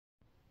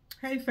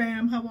Hey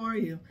fam, how are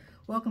you?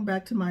 Welcome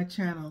back to my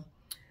channel.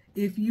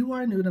 If you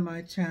are new to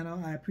my channel,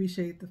 I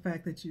appreciate the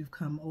fact that you've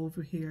come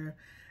over here.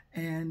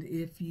 And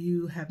if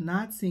you have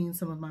not seen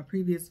some of my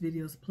previous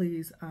videos,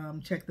 please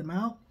check them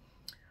out.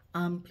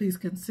 Please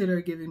consider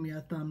giving me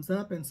a thumbs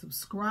up and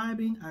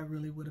subscribing. I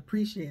really would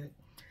appreciate it.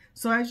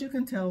 So as you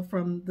can tell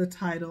from the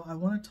title, I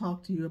want to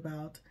talk to you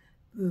about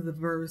the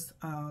verse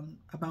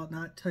about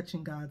not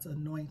touching God's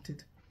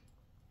anointed.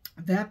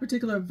 That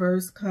particular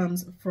verse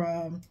comes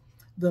from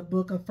the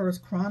book of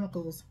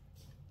Chronicles,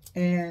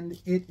 and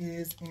it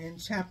is in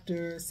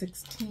chapter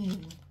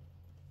 16.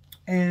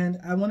 And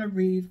I want to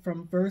read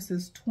from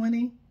verses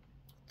 20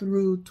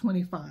 through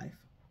 25.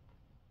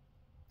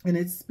 And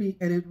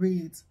it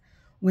reads,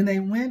 "When they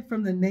went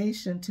from the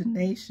nation to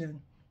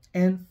nation,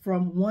 and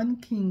from one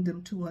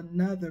kingdom to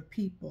another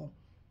people,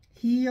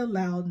 he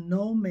allowed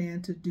no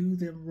man to do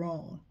them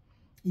wrong.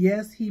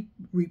 Yes, he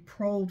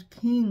reproved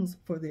kings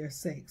for their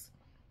sakes,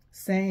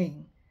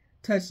 saying,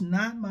 Touch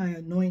not my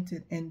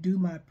anointed, and do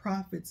my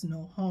prophets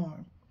no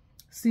harm.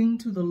 Sing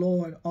to the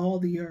Lord, all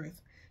the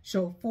earth.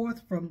 Show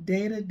forth from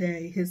day to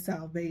day his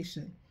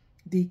salvation.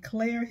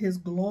 Declare his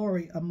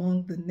glory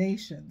among the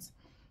nations,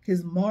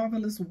 his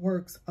marvelous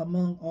works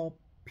among all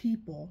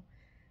people.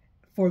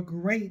 For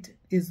great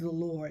is the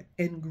Lord,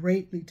 and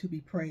greatly to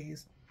be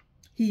praised.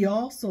 He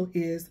also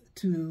is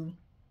to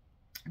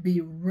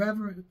be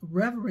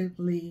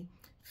reverently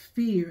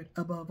feared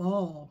above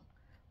all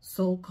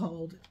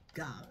so-called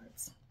gods."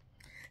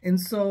 And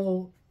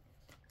so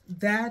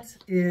that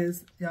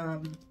is,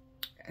 and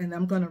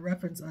I'm going to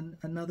reference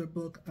another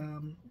book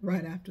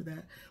right after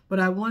that. But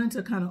I wanted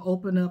to kind of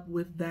open up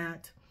with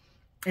that,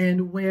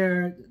 and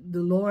where the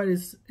Lord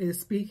is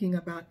speaking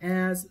about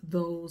as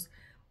those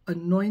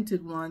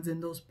anointed ones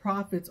and those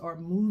prophets are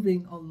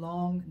moving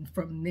along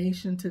from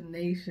nation to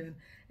nation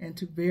and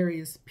to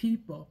various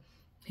people.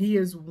 He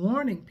is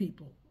warning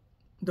people,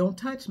 don't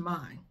touch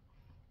mine.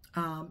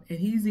 And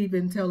he's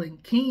even telling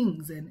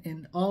kings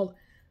and all,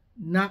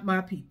 not my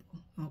people,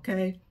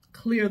 okay?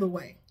 Clear the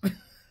way.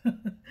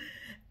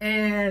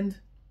 And,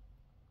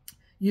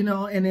 you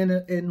know, and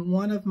in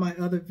one of my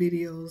other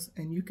videos,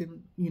 and you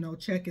can,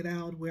 check it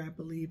out, where I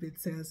believe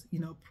it says,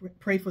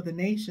 pray for the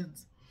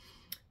nations.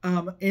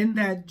 In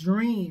that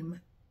dream,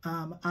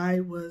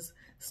 I was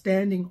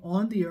standing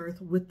on the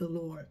earth with the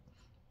Lord,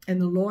 and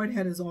the Lord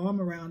had his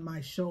arm around my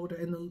shoulder.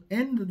 And the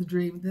end of the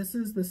dream, this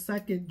is the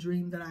second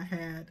dream that I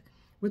had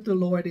with the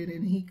Lord in it,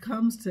 and he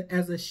comes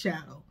as a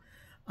shadow.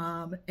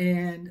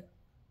 And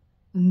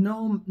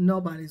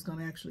nobody's going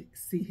to actually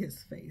see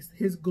his face.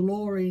 His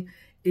glory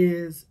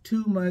is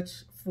too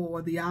much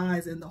for the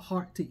eyes and the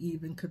heart to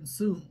even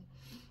consume.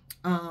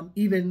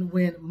 Even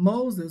when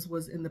Moses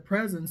was in the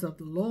presence of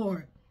the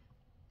Lord,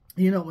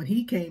 when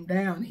he came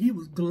down, he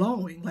was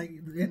glowing,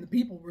 and the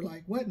people were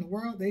like, what in the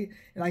world?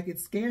 It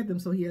scared them,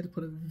 so he had to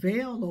put a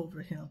veil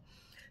over him.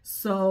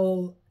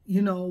 So,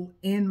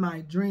 in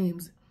my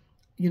dreams,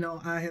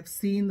 I have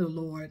seen the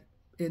Lord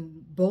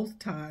in both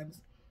times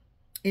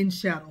in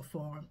shadow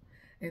form.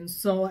 And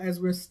so as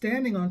we're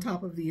standing on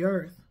top of the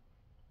earth,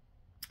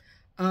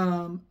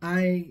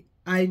 I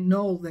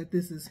know that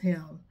this is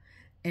him,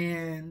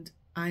 and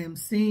I am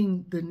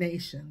seeing the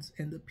nations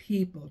and the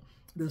people,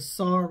 the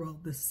sorrow,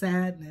 the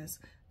sadness,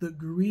 the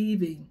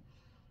grieving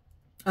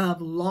of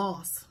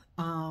loss,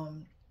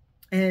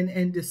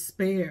 and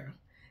despair.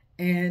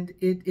 And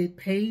it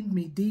pained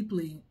me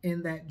deeply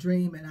in that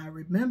dream. And I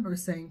remember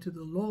saying to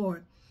the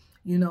Lord,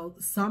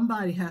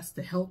 somebody has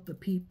to help the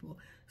people.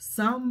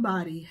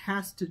 Somebody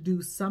has to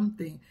do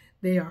something.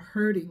 They are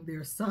hurting,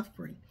 they're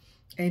suffering.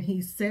 And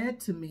he said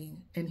to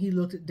me, and he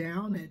looked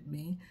down at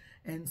me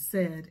and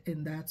said,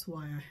 and that's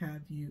why I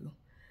have you,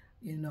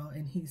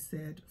 and he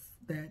said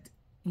that,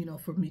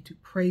 for me to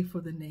pray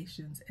for the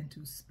nations and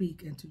to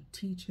speak and to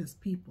teach his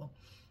people.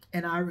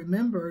 And I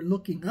remember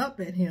looking up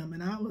at him,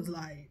 and I was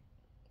like,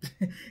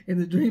 in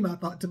the dream, I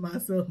thought to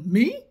myself,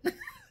 me?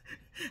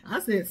 I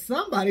said,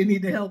 somebody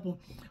need to help him.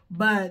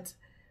 But,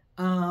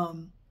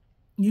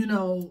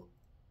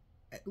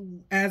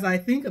 as I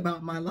think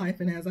about my life,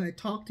 and as I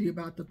talked to you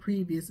about the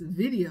previous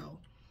video,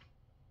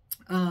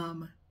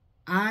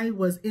 I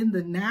was in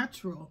the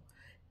natural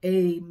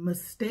a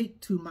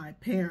mistake to my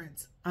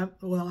parents. I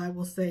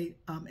will say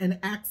an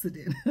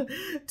accident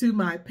to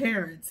my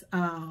parents.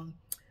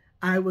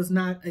 I was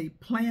not a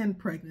planned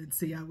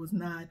pregnancy. I was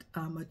not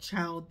a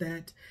child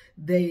that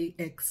they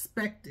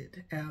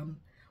expected,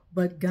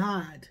 but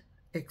God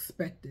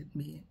expected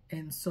me.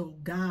 And so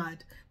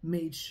God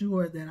made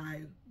sure that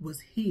I was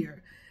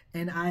here,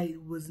 and I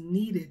was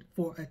needed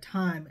for a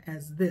time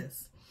as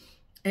this.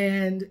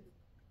 And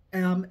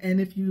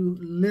if you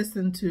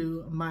listen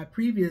to my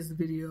previous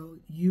video,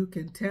 you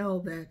can tell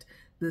that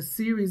the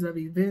series of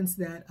events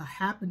that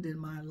happened in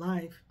my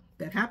life,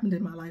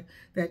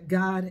 that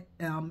God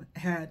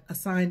had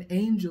assigned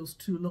angels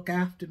to look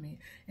after me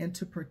and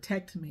to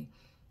protect me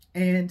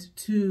and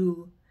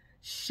to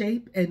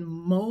shape and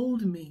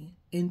mold me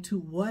into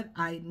what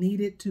I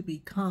needed to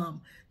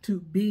become, to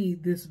be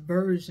this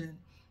version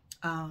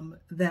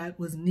that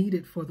was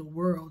needed for the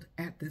world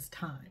at this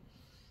time.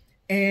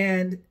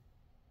 And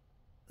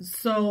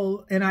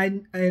so,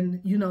 and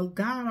you know,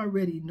 God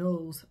already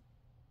knows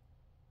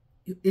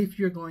if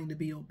you're going to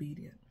be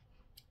obedient.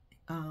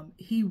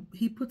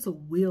 He puts a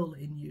will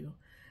in you.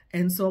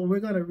 And so we're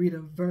going to read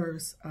a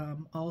verse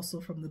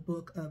also from the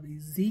book of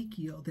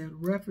Ezekiel that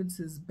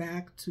references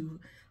back to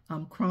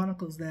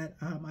Chronicles that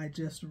I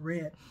just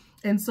read.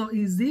 And so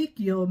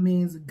Ezekiel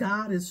means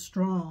God is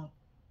strong.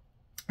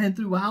 And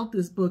throughout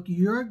this book,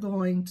 you're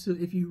going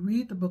to, if you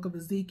read the book of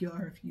Ezekiel,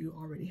 or if you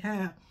already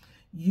have,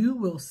 you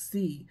will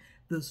see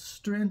the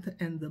strength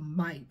and the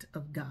might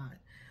of God.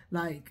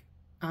 Like,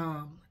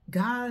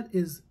 God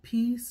is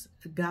peace.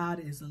 God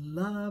is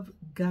love.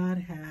 God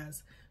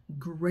has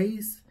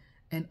grace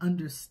and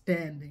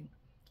understanding.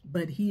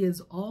 But he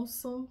is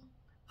also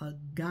a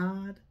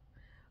God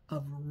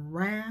of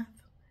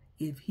wrath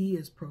if he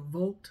is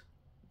provoked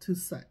to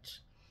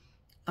such.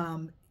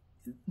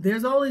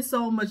 There's only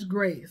so much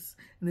grace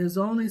and there's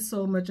only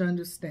so much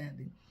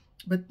understanding.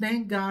 But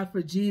thank God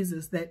for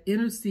Jesus that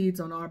intercedes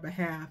on our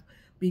behalf,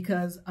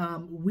 because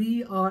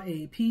we are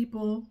a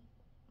people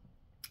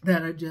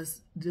that are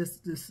just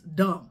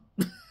dumb.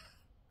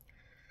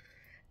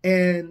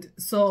 And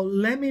so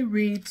let me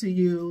read to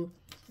you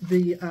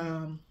the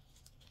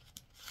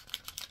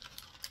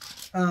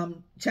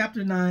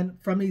chapter 9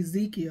 from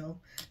Ezekiel.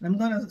 And I'm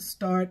going to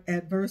start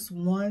at verse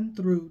 1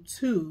 through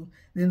 2,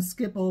 then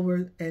skip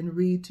over and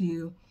read to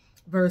you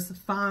verse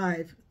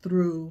 5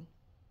 through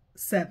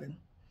 7.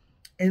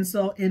 And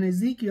so in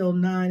Ezekiel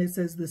 9, it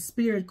says, the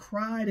Spirit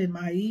cried in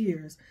my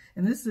ears.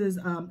 And this is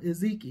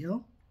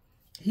Ezekiel.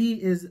 He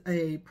is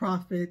a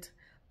prophet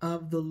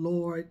of the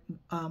Lord,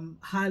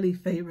 highly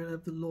favored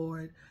of the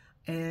Lord.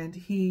 And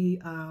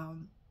he,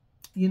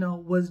 you know,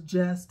 was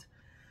just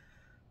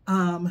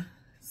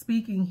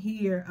speaking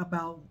here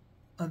about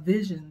a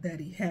vision that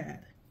he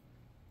had.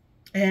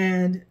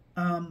 And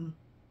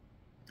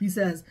he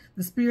says,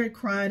 the Spirit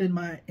cried in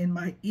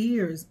my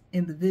ears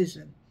in the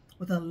vision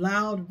with a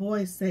loud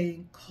voice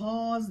saying,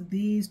 cause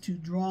these to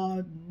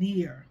draw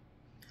near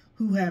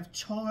who have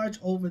charge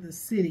over the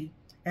city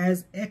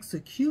as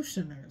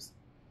executioners,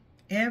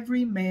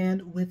 every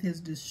man with his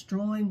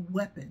destroying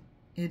weapon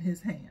in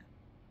his hand.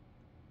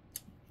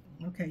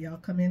 Okay, y'all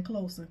come in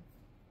closer.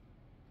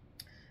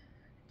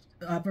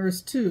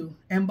 Verse 2,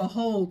 and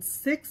behold,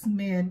 6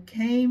 men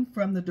came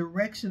from the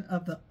direction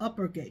of the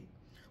upper gate,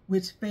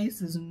 which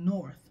faces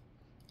north,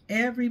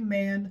 every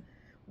man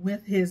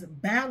with his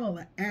battle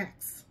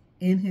axe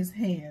in his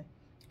hand.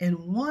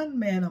 And one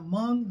man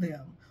among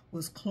them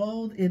was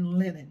clothed in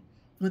linen,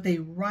 with a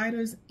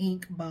writer's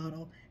ink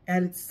bottle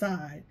at its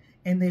side.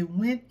 And they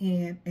went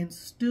in and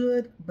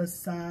stood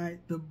beside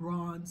the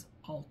bronze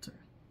altar.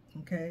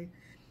 Okay,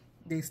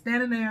 they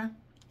standing there,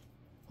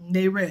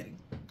 they ready.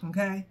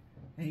 Okay.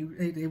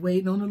 They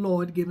waiting on the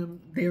Lord to give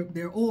them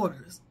their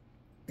orders.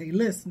 They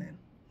listening,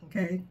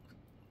 okay?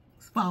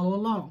 Follow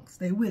along.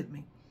 Stay with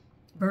me.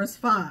 Verse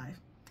 5.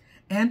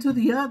 And to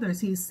the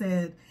others he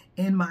said,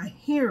 in my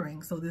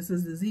hearing, so this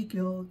is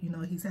Ezekiel, you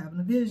know, he's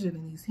having a vision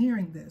and he's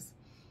hearing this.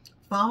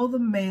 Follow the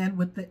man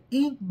with the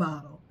ink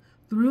bottle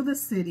through the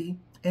city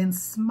and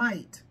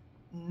smite,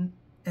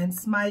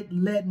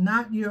 let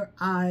not your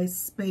eyes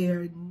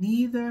spare,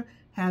 neither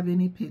have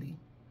any pity.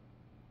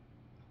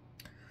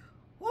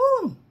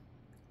 Woo!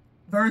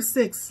 Verse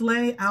 6,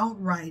 slay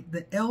outright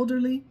the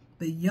elderly,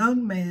 the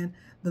young man,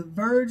 the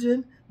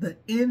virgin, the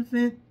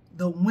infant,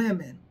 the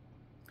women.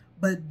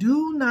 But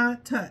do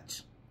not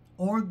touch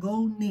or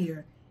go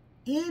near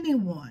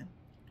anyone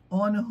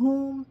on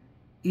whom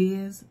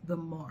is the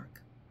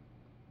mark.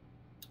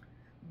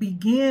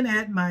 Begin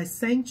at my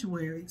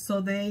sanctuary. So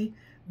they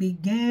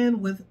began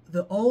with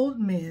the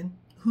old men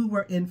who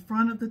were in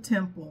front of the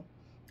temple,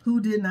 who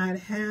did not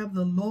have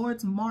the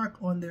Lord's mark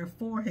on their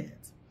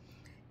foreheads.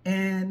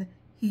 And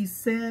he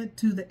said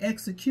to the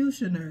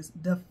executioners,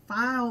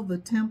 defile the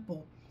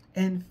temple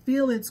and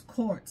fill its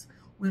courts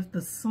with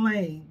the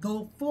slain.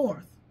 Go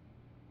forth.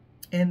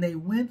 And they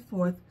went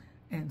forth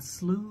and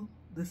slew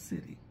the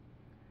city.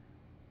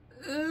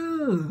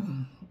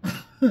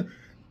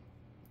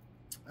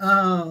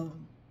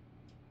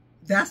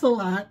 That's a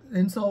lot.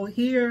 And so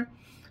here,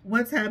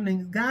 what's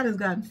happening, God has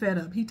gotten fed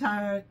up. He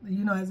tired,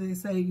 you know, as they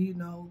say, you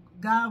know,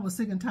 God was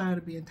sick and tired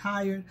of being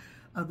tired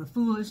of the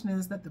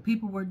foolishness that the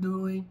people were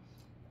doing.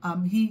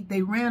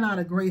 They ran out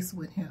of grace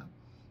with him.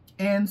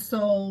 And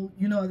so,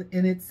 you know,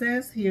 and it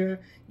says here,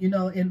 you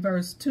know, in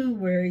verse 2,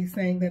 where he's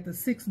saying that the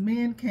 6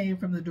 men came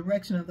from the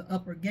direction of the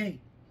upper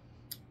gate.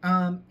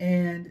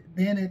 And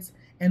then it's,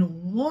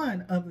 and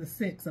one of the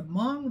 6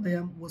 among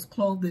them was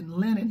clothed in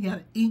linen. He had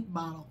an ink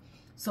bottle.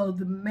 So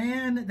the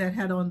man that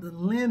had on the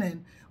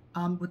linen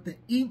with the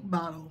ink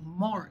bottle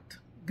marked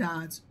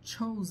God's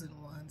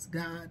chosen ones,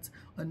 God's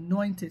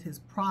anointed, his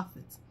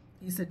prophets.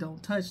 He said,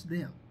 don't touch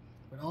them.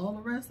 But all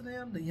the rest of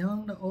them, the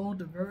young, the old,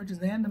 the virgins,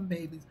 and them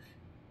babies,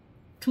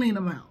 clean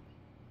them out.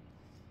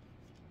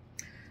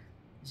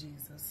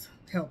 Jesus,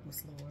 help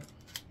us,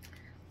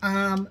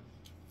 Lord.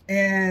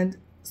 And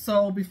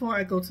so before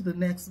I go to the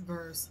next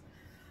verse,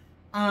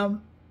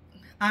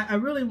 I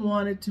really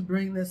wanted to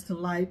bring this to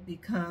light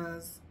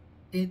because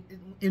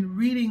in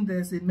reading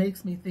this, it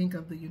makes me think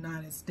of the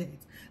United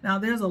States. Now,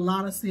 there's a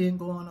lot of sin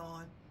going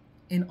on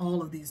in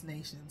all of these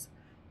nations.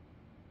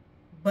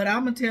 But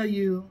I'm going to tell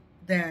you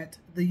that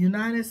the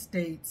United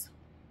States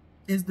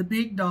is the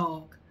big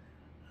dog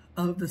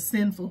of the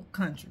sinful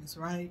countries,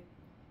 right?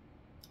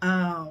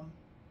 I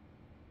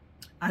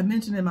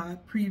mentioned in my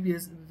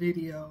previous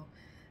video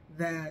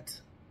that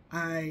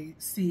I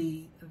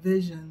see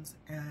visions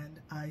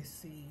and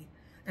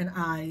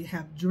I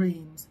have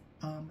dreams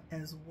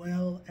as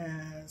well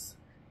as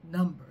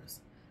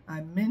numbers.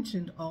 I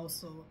mentioned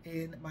also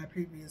in my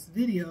previous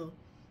video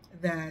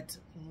that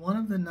one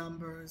of the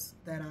numbers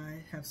that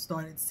I have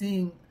started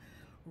seeing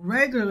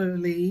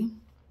regularly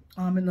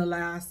in the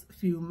last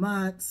few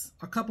months,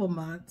 a couple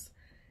months,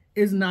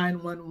 is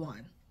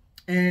 911.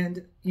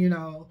 And, you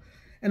know,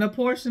 and a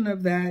portion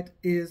of that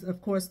is,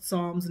 of course,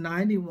 Psalms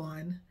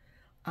 91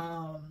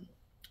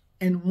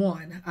 and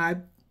 1. I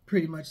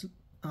pretty much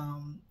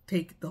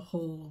take the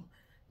whole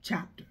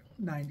chapter,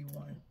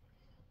 91.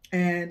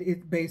 And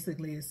it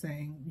basically is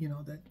saying, you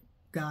know, that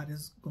God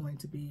is going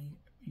to be,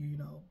 you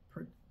know,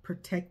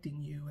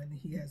 protecting you, and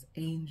he has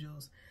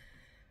angels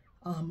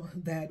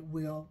that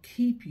will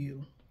keep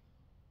you.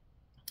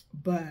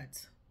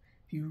 But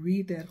if you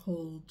read that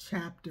whole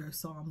chapter,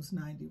 Psalms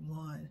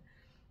 91,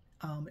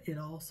 it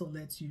also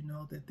lets you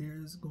know that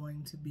there's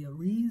going to be a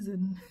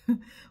reason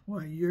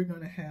why you're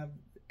going to have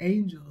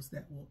angels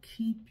that will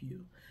keep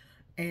you.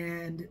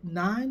 And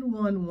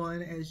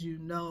 911, as you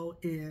know,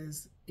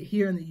 is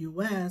here in the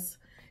U.S.,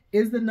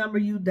 is the number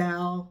you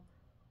dial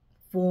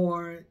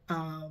for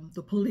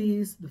the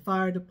police, the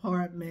fire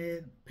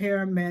department,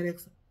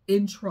 paramedics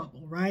in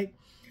trouble, right?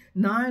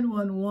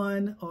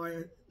 911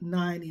 or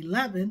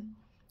 9/11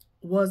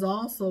 was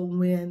also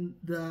when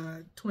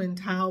the Twin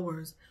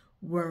Towers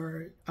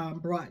were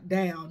brought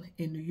down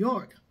in New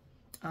York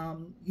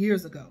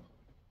years ago.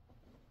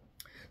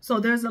 So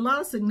there's a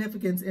lot of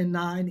significance in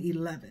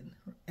 9/11.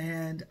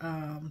 And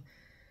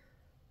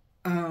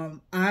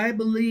I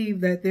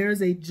believe that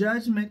there's a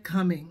judgment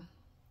coming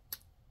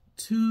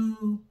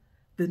to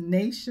the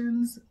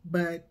nations,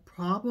 but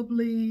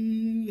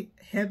probably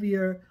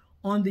heavier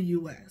on the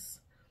U.S.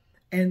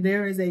 And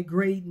there is a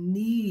great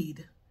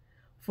need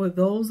for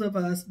those of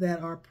us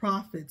that are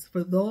prophets,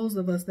 for those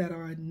of us that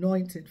are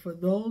anointed, for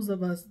those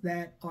of us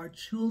that are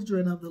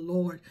children of the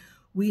Lord.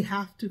 We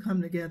have to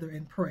come together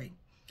and pray.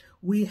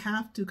 We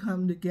have to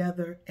come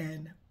together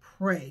and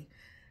pray.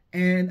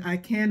 And I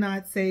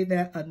cannot say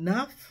that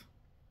enough.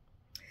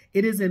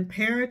 It is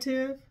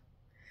imperative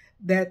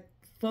that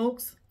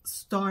folks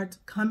start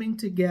coming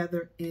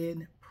together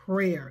in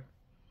prayer.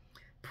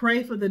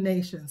 Pray for the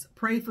nations.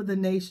 Pray for the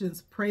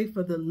nations. Pray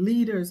for the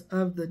leaders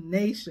of the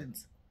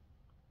nations.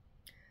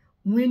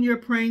 When you're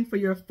praying for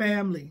your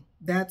family,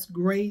 that's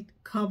great.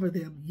 Cover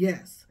them,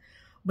 yes.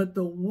 But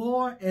the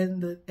war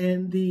and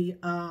the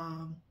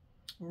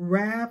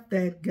wrath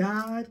that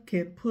God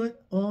can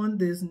put on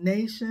this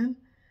nation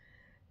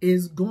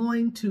is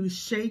going to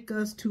shake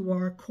us to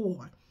our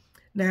core.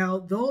 Now,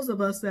 those of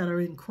us that are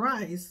in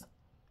Christ,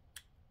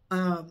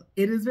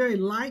 it is very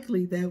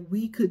likely that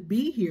we could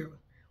be here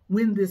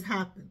when this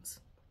happens.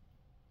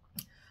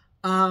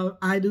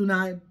 I do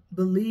not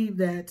believe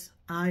that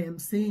I am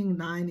seeing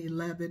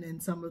 9/11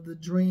 and some of the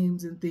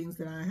dreams and things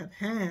that I have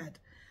had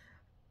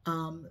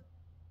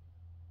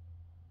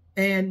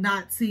and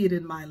not see it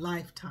in my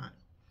lifetime.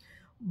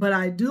 But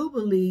I do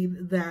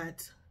believe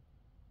that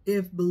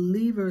if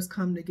believers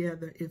come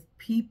together, if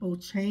people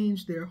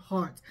change their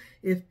hearts,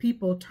 if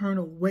people turn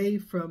away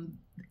from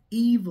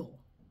evil,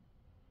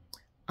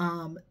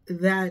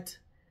 that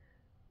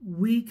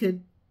we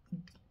could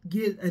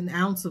get an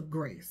ounce of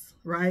grace,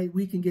 right?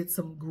 We can get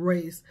some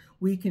grace.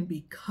 We can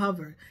be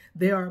covered.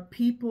 There are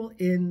people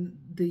in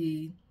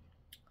the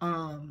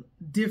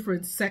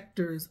different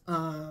sectors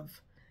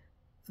of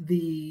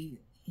the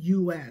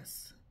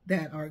U.S.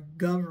 that are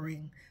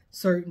governing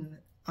certain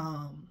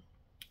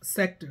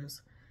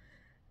sectors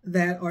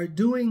that are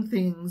doing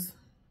things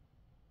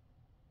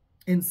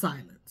in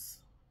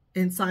silence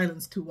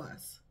to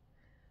us.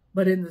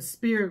 But in the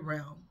spirit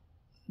realm,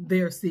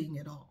 they're seeing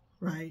it all,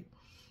 right?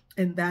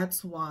 And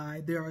that's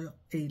why there are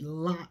a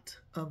lot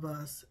of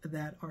us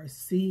that are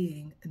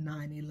seeing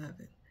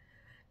 9/11.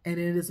 And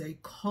it is a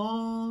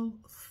call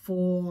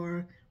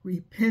for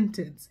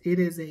repentance. It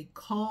is a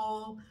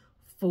call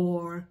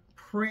for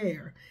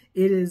prayer.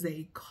 It is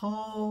a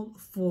call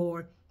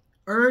for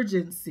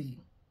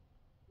urgency.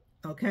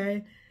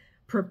 Okay?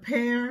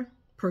 Prepare,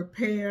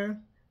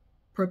 prepare,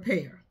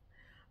 prepare.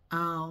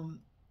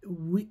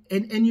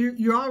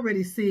 You're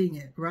already seeing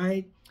it,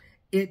 right?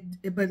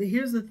 But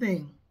here's the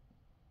thing.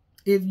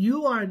 If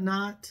you are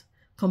not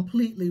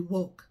completely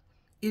woke,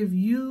 if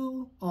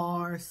you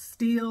are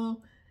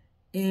still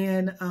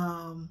in,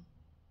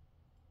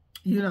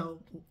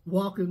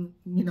 walking,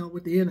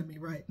 with the enemy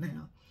right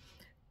now,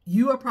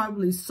 you are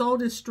probably so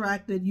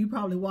distracted. You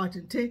probably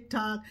watching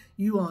TikTok,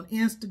 you on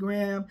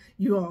Instagram,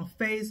 you on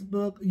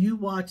Facebook, you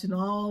watching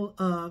all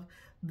of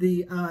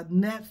the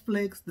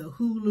Netflix, the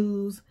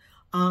Hulus.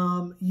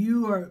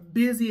 You are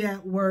busy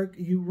at work.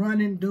 You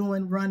running,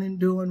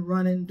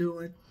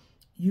 doing.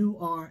 You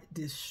are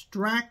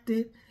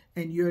distracted,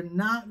 and you're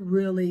not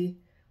really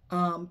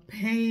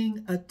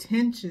paying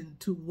attention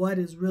to what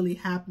is really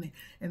happening.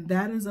 And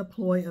that is a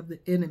ploy of the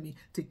enemy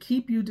to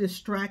keep you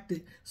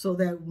distracted so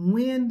that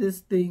when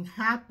this thing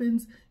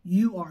happens,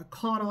 you are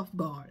caught off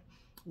guard.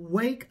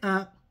 Wake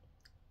up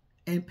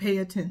and pay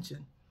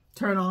attention.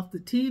 Turn off the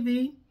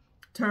TV,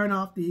 turn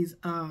off these,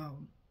 what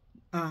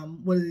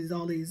are these,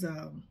 all these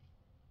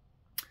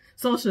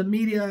social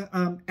media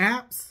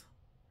apps,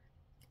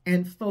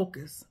 and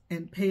focus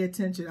and pay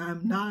attention.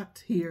 I'm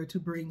not here to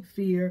bring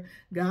fear.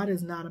 God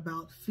is not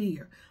about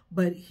fear,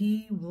 but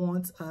he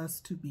wants us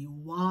to be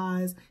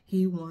wise.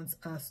 He wants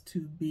us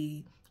to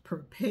be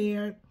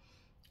prepared.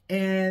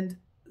 And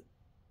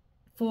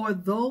for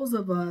those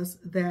of us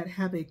that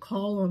have a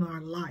call on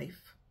our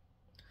life,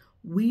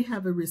 we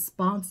have a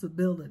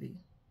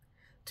responsibility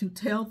to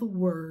tell the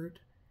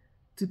word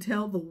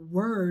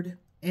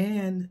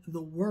and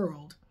the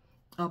world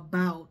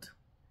about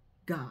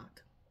God.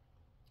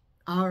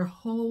 Our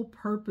whole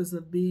purpose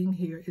of being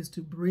here is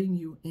to bring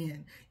you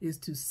in, is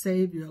to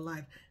save your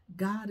life.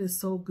 God is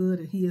so good,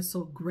 and he is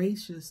so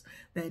gracious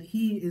that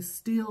he is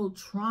still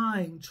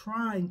trying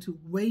to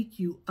wake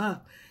you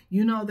up.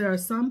 You know, there are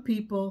some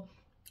people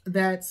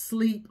that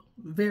sleep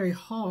very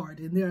hard,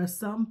 and there are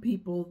some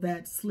people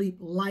that sleep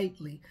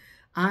lightly.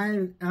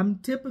 I'm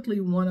typically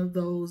one of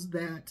those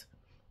that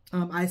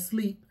I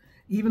sleep,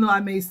 even though I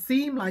may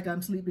seem like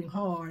I'm sleeping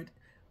hard,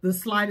 the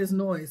slightest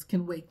noise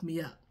can wake me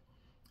up.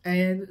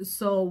 And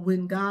so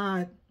when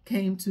God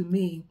came to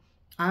me,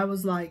 I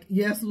was like,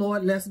 yes,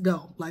 Lord, let's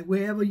go. Like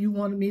wherever you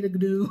wanted me to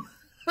do,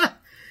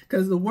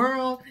 because the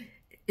world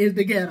is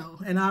the ghetto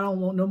and I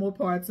don't want no more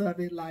parts of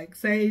it. Like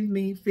save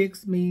me,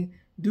 fix me,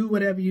 do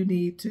whatever you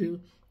need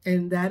to.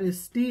 And that is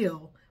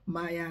still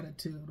my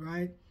attitude,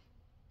 right?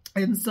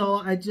 And so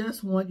I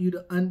just want you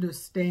to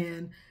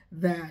understand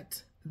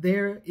that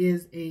there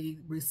is a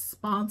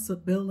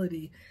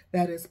responsibility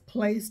that is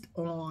placed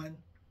on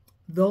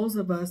those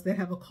of us that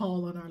have a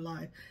call on our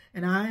life.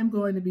 And I am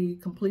going to be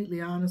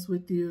completely honest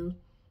with you.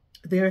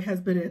 There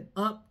has been an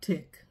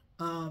uptick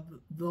of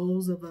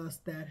those of us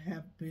that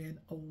have been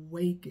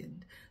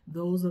awakened,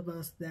 those of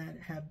us that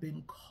have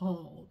been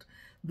called,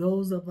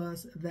 those of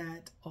us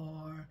that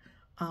are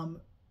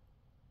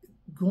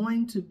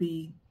going to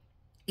be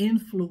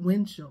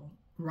influential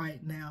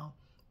right now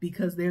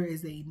because there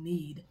is a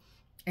need.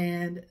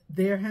 And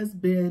there has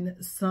been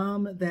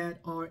some that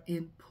are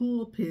in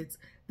pulpits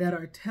that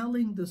are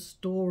telling the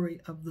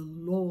story of the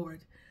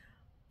Lord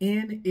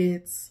in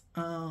its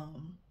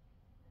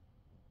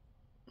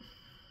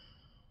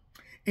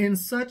in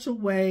such a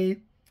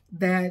way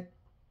that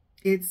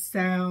it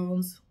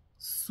sounds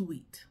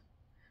sweet,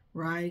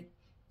 right?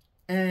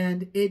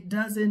 And it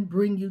doesn't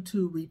bring you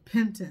to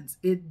repentance.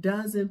 It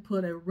doesn't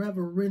put a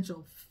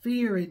reverential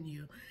fear in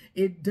you.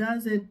 It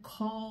doesn't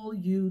call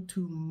you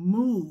to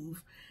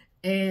move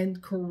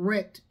and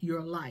correct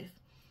your life.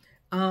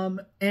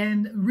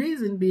 And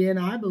reason being,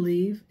 I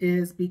believe,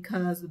 is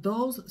because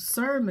those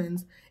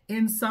sermons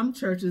in some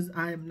churches,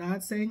 I am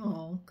not saying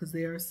all, because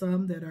there are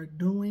some that are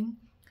doing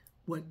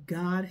what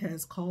God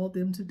has called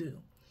them to do.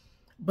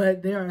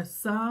 But there are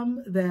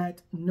some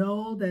that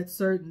know that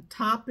certain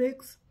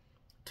topics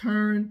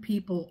turn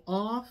people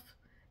off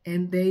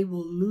and they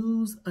will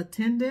lose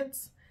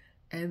attendance,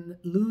 and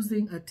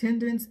losing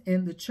attendance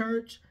in the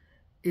church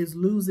is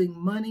losing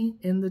money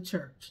in the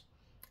church.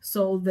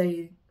 So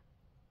they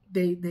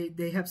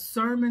have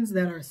sermons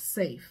that are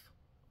safe.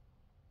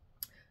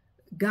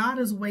 God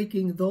is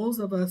waking those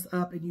of us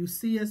up, and you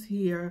see us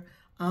here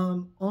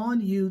on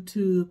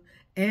YouTube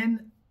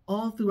and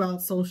all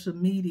throughout social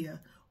media.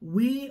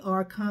 We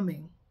are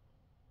coming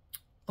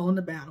on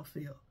the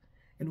battlefield,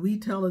 and we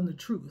telling the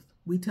truth.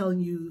 We telling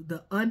you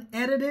the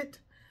unedited,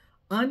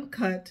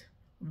 uncut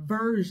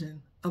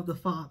version of the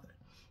Father.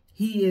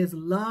 He is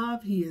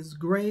love, he is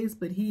grace,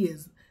 but he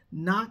is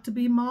not to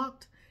be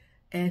mocked,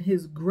 and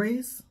his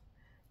grace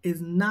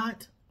is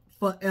not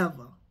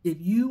forever. If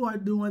you are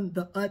doing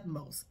the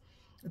utmost,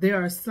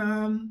 there are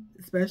some,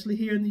 especially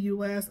here in the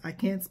U.S., I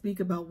can't speak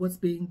about what's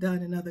being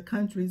done in other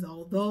countries,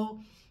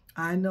 although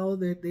I know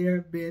that there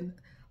have been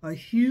a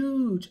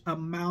huge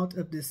amount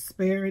of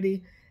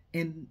disparity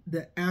in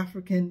the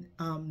African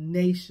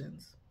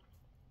nations.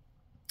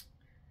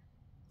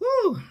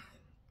 Whew,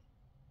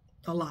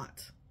 a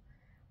lot.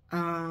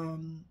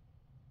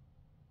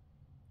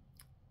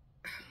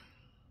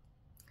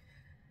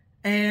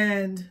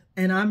 And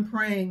I'm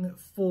praying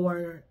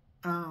for,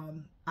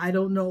 I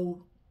don't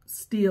know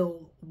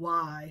still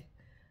why,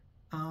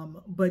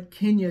 but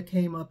Kenya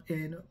came up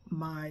in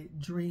my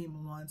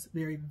dream once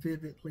very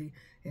vividly,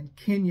 and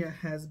Kenya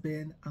has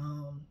been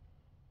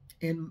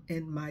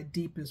in my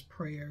deepest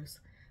prayers.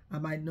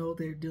 I know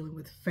they're dealing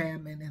with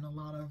famine and a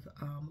lot of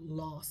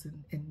loss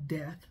and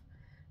death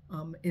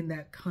in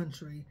that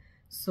country.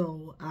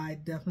 So I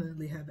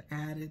definitely have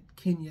added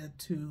Kenya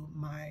to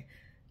my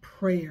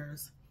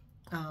prayers,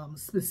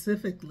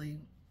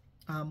 specifically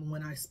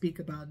when I speak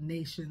about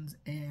nations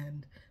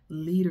and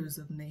leaders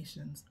of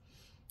nations.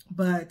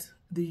 But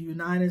the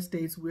United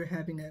States, we're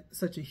having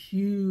such a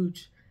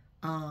huge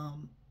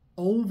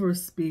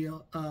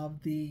overspill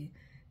of the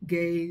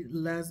gay,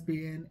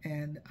 lesbian,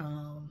 and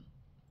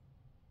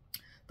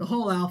the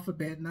whole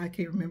alphabet, and I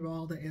can't remember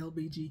all the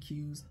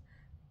LBGQs,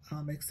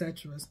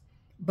 etc.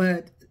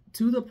 But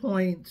to the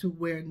point to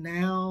where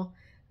now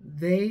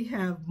they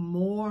have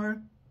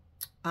more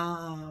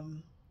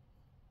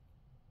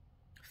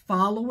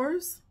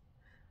followers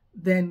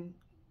than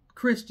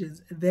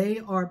Christians. They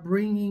are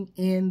bringing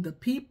in the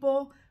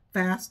people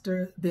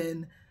faster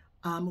than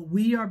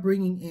we are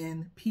bringing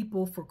in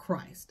people for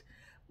Christ.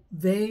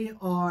 They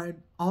are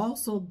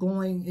also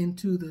going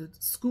into the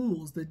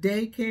schools, the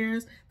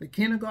daycares, the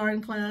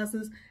kindergarten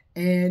classes,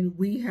 and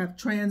we have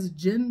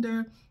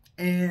transgender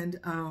and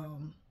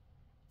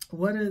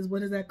what is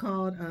that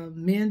called?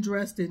 Men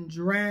dressed in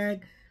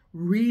drag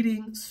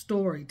reading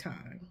story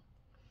time.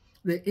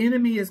 The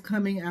enemy is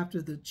coming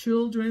after the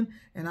children,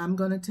 and I'm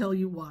going to tell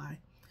you why.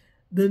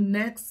 The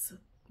next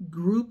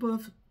group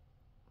of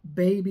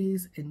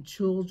babies and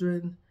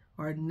children,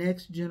 our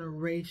next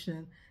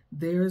generation,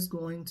 there's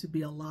going to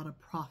be a lot of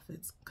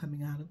prophets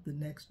coming out of the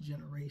next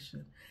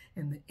generation,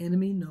 and the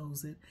enemy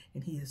knows it,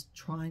 and he is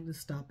trying to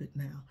stop it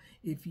now.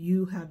 If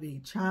you have a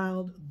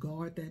child,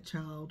 guard that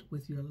child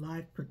with your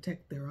life,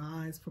 protect their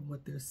eyes from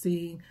what they're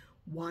seeing,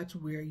 watch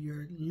where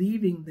you're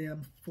leaving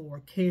them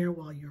for care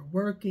while you're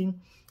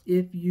working.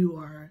 If you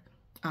are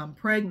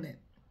pregnant,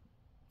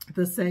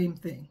 the same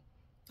thing.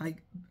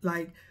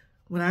 Like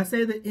when I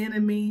say the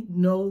enemy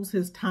knows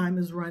his time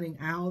is running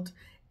out,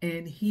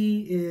 and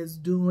he is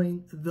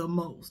doing the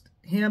most,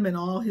 him and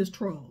all his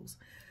trolls.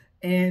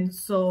 And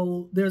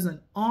so there's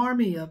an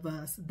army of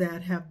us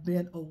that have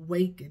been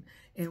awakened.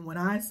 And when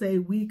I say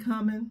we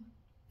coming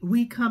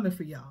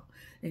for y'all.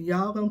 And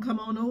y'all gonna come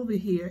on over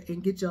here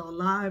and get y'all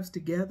lives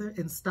together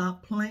and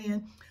stop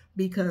playing,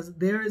 because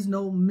there is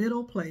no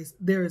middle place.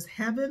 There is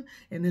heaven,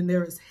 and then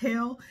there is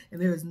hell, and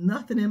there is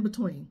nothing in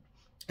between.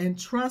 And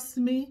trust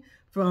me,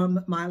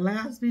 from my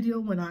last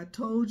video when I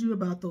told you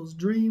about those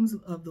dreams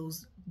of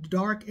those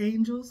dark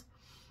angels,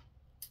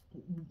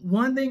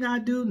 one thing I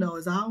do know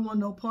is I don't want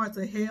no parts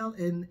of hell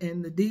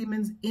and the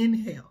demons in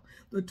hell.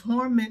 The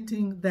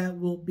tormenting that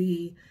will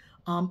be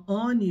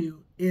on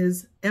you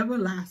is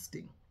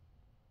everlasting.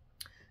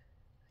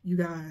 You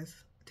guys,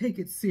 take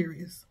it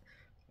serious.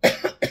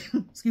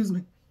 Excuse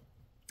me.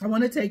 I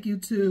want to take you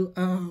to,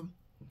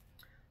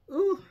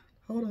 hold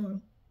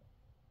on.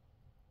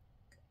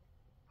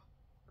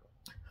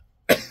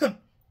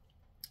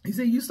 You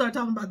see, you start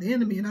talking about the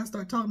enemy and I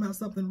start talking about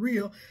something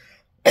real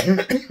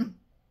and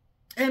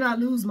I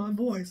lose my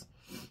voice.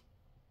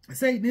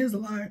 Satan is a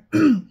liar.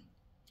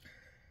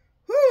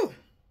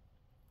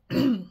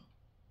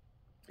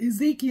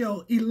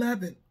 Ezekiel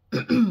 11.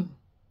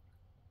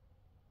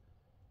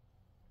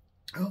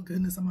 Oh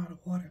goodness, I'm out of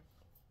water.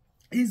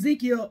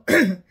 Ezekiel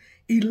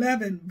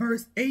 11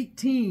 verse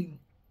 18.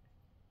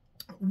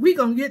 We're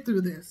going to get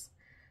through this.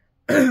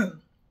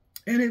 And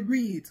it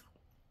reads,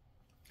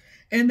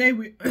 And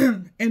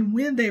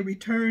when they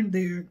return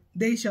there,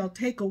 they shall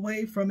take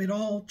away from it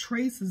all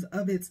traces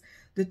of its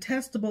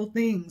detestable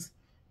things,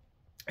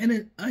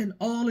 and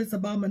all its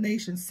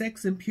abominations,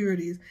 sex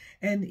impurities,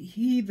 and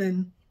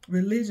heathen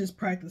religious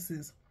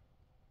practices.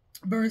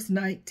 Verse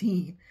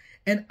 19,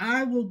 and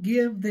I will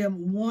give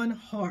them one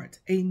heart,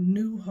 a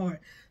new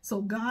heart.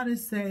 So God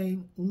is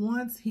saying,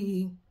 once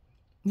he,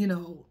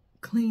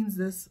 cleans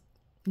this,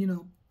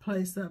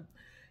 place up,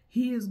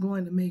 he is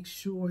going to make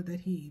sure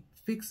that he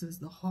fixes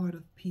the heart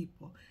of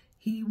people.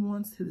 He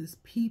wants his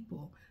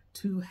people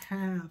to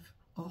have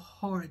a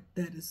heart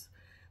that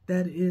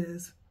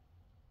is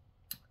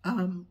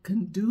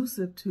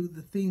conducive to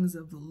the things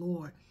of the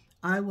Lord.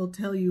 I will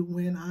tell you,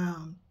 when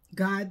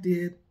God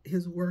did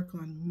his work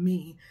on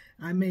me,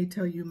 I may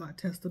tell you my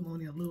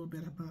testimony a little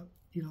bit about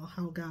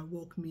how God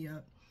woke me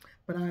up,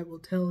 but I will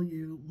tell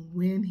you,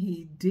 when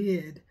he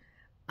did,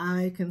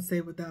 I can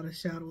say without a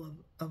shadow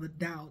of a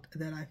doubt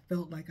that I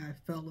felt like I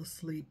fell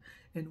asleep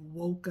and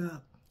woke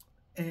up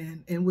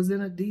and was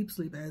in a deep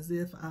sleep, as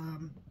if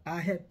I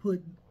had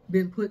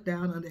been put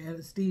down under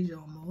anesthesia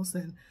almost,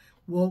 and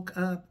woke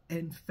up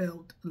and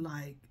felt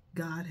like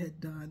God had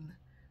done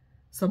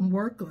some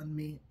work on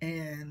me.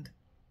 And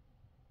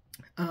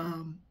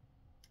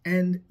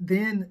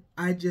then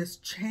I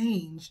just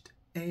changed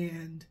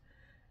and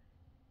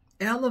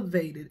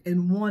elevated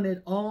and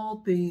wanted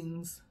all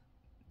things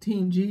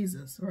Team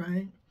Jesus,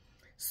 right?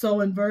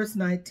 So in verse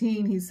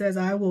 19, he says,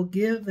 I will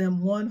give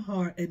them one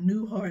heart, a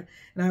new heart,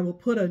 and I will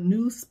put a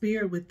new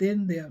spirit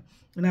within them,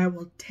 and I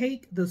will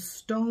take the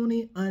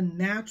stony,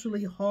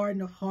 unnaturally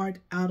hardened heart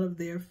out of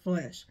their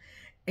flesh,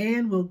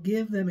 and will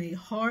give them a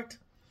heart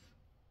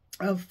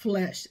of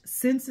flesh,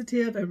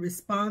 sensitive and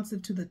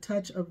responsive to the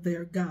touch of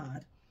their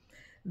God.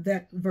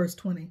 That verse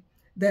 20,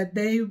 that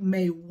they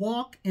may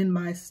walk in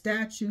my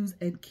statutes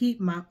and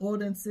keep my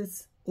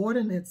ordinances,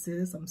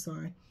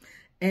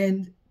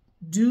 and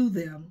do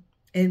them,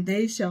 and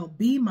they shall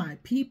be my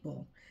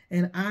people,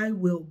 and I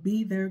will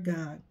be their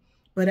God.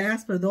 But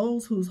as for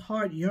those whose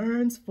heart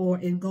yearns for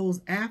and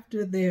goes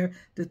after their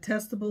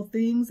detestable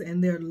things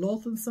and their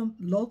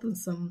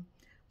loathsome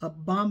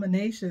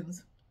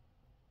abominations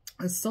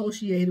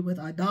associated with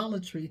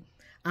idolatry,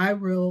 I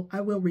will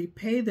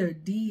repay their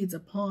deeds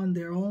upon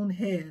their own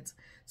heads,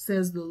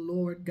 says the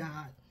Lord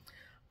God.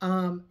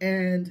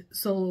 And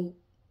so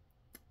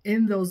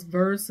in those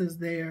verses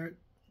there,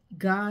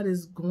 God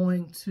is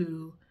going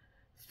to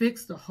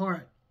fix the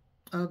heart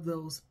of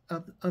those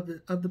of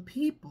the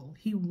people.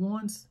 He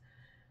wants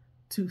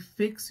to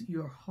fix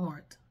your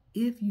heart.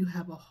 If you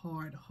have a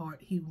hard heart,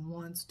 he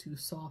wants to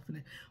soften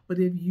it. But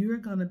if you're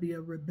going to be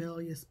a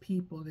rebellious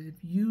people, if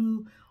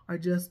you are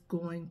just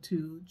going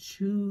to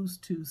choose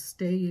to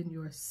stay in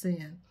your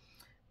sin,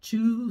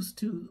 choose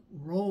to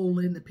roll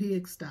in the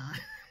pigsty,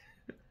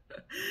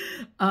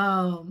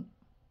 and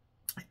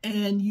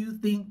you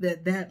think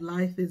that that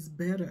life is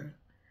better,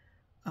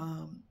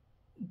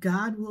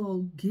 God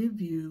will give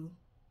you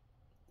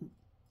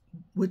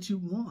what you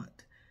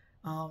want.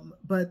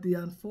 But the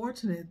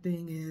unfortunate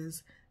thing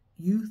is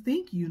you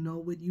think you know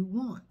what you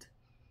want.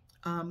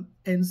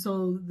 And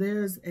so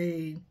there's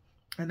and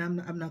I'm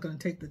not going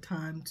to take the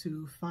time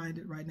to find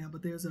it right now,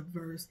 but there's a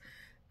verse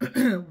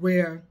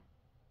where,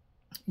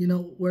 you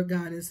know, where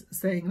God is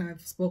saying, and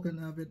I've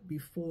spoken of it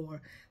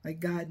before, like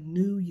God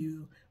knew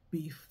you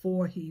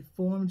before he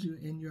formed you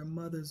in your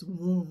mother's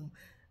womb.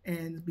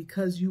 And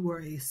because you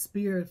were a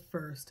spirit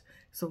first,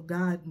 so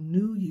God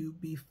knew you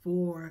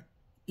before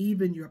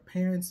even your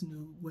parents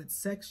knew what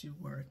sex you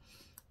were.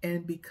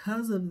 And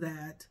because of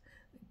that,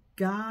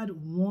 God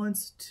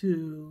wants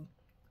to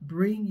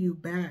bring you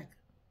back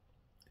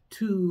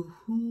to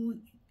who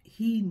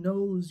he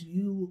knows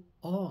you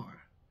are.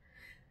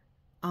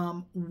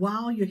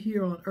 While you're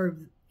here on earth,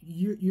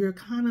 you're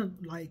kind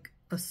of like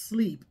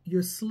asleep.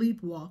 You're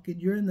sleepwalking.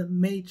 You're in the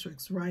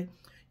matrix, right?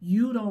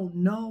 You don't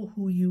know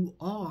who you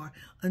are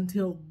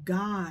until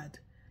God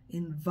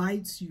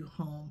invites you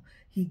home.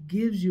 He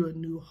gives you a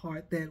new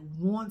heart that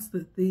wants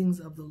the things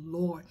of the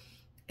Lord.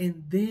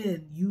 And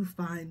then you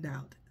find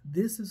out,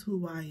 this is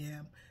who I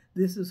am.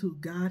 This is who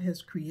God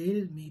has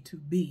created me to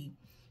be.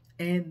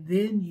 And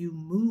then you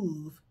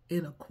move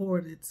in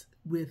accordance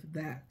with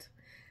that.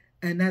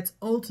 And that's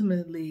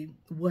ultimately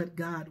what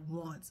God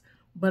wants.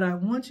 But I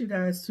want you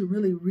guys to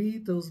really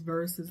read those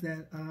verses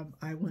that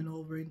I went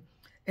over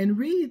and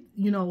read,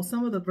 you know,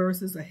 some of the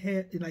verses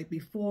ahead, like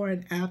before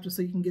and after,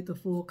 so you can get the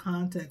full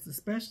context,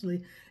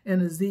 especially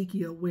in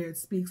Ezekiel, where it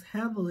speaks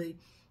heavily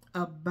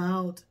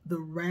about the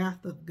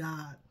wrath of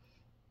God.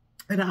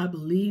 And I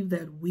believe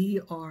that we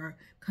are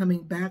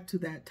coming back to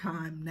that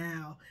time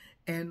now,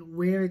 and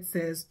where it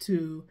says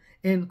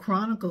in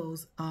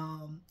Chronicles,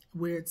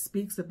 where it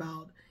speaks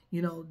about,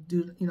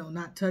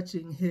 not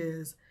touching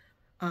his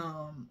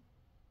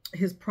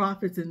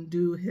prophets and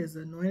do his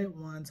anointed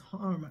ones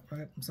harm.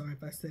 I'm sorry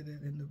if I said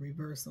it in the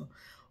reversal,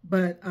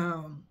 but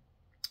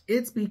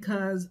it's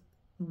because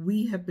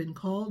we have been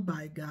called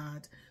by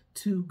God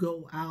to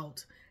go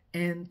out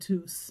and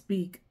to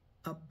speak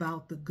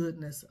about the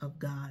goodness of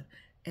God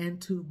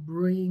and to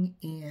bring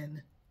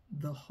in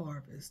the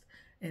harvest.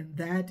 And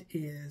that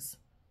is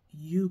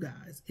you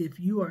guys. If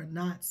you are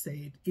not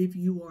saved, if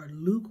you are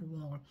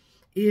lukewarm,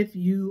 if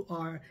you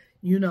are,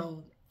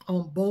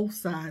 on both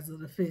sides of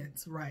the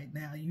fence right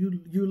now,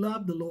 you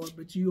love the Lord,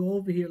 but you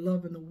over here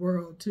loving the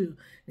world too.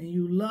 And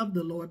you love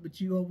the Lord,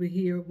 but you over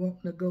here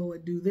wanting to go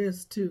and do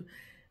this too.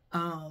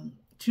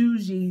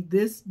 Choose ye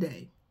this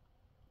day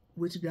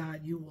which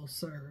God you will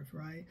serve,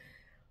 right?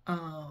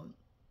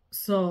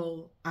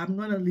 So I'm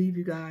going to leave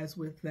you guys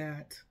with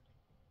that.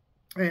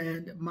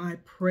 And my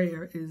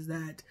prayer is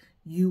that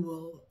you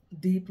will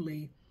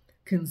deeply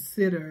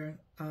consider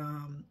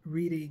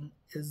reading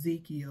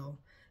Ezekiel,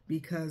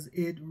 because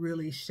it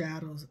really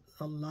shadows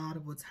a lot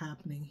of what's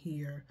happening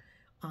here,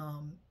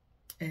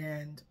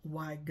 and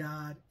why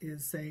God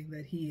is saying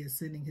that he is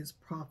sending his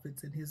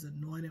prophets and his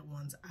anointed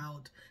ones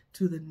out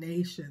to the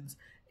nations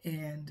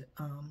and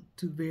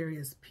to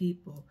various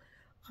people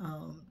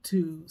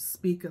to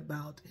speak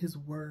about his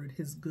word,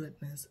 his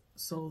goodness,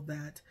 so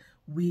that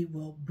we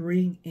will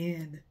bring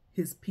in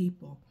his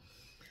people.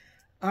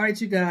 All right,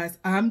 you guys,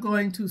 I'm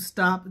going to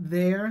stop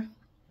there.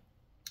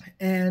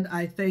 And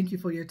I thank you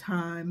for your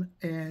time.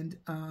 And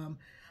I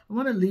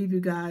want to leave you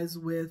guys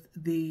with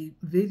the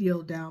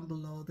video down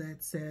below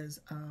that says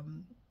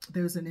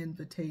there's an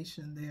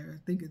invitation there.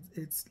 I think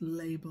it's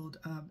labeled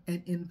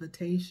an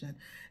invitation.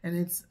 And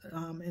it's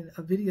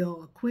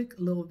a quick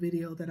little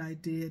video that I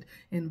did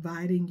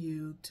inviting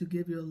you to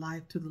give your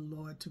life to the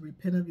Lord, to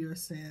repent of your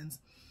sins,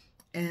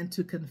 and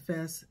to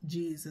confess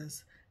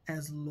Jesus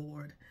as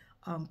Lord.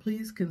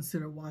 Please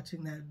consider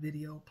watching that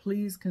video.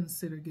 Please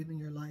consider giving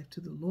your life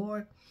to the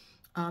Lord.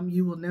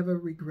 You will never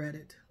regret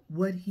it.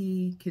 What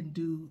he can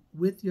do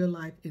with your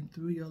life and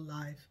through your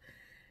life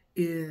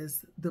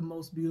is the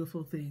most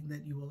beautiful thing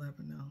that you will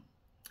ever know.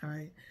 All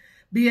right.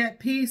 Be at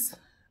peace.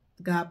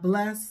 God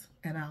bless.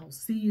 And I'll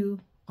see you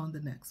on the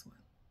next one.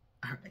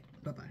 All right.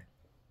 Bye-bye.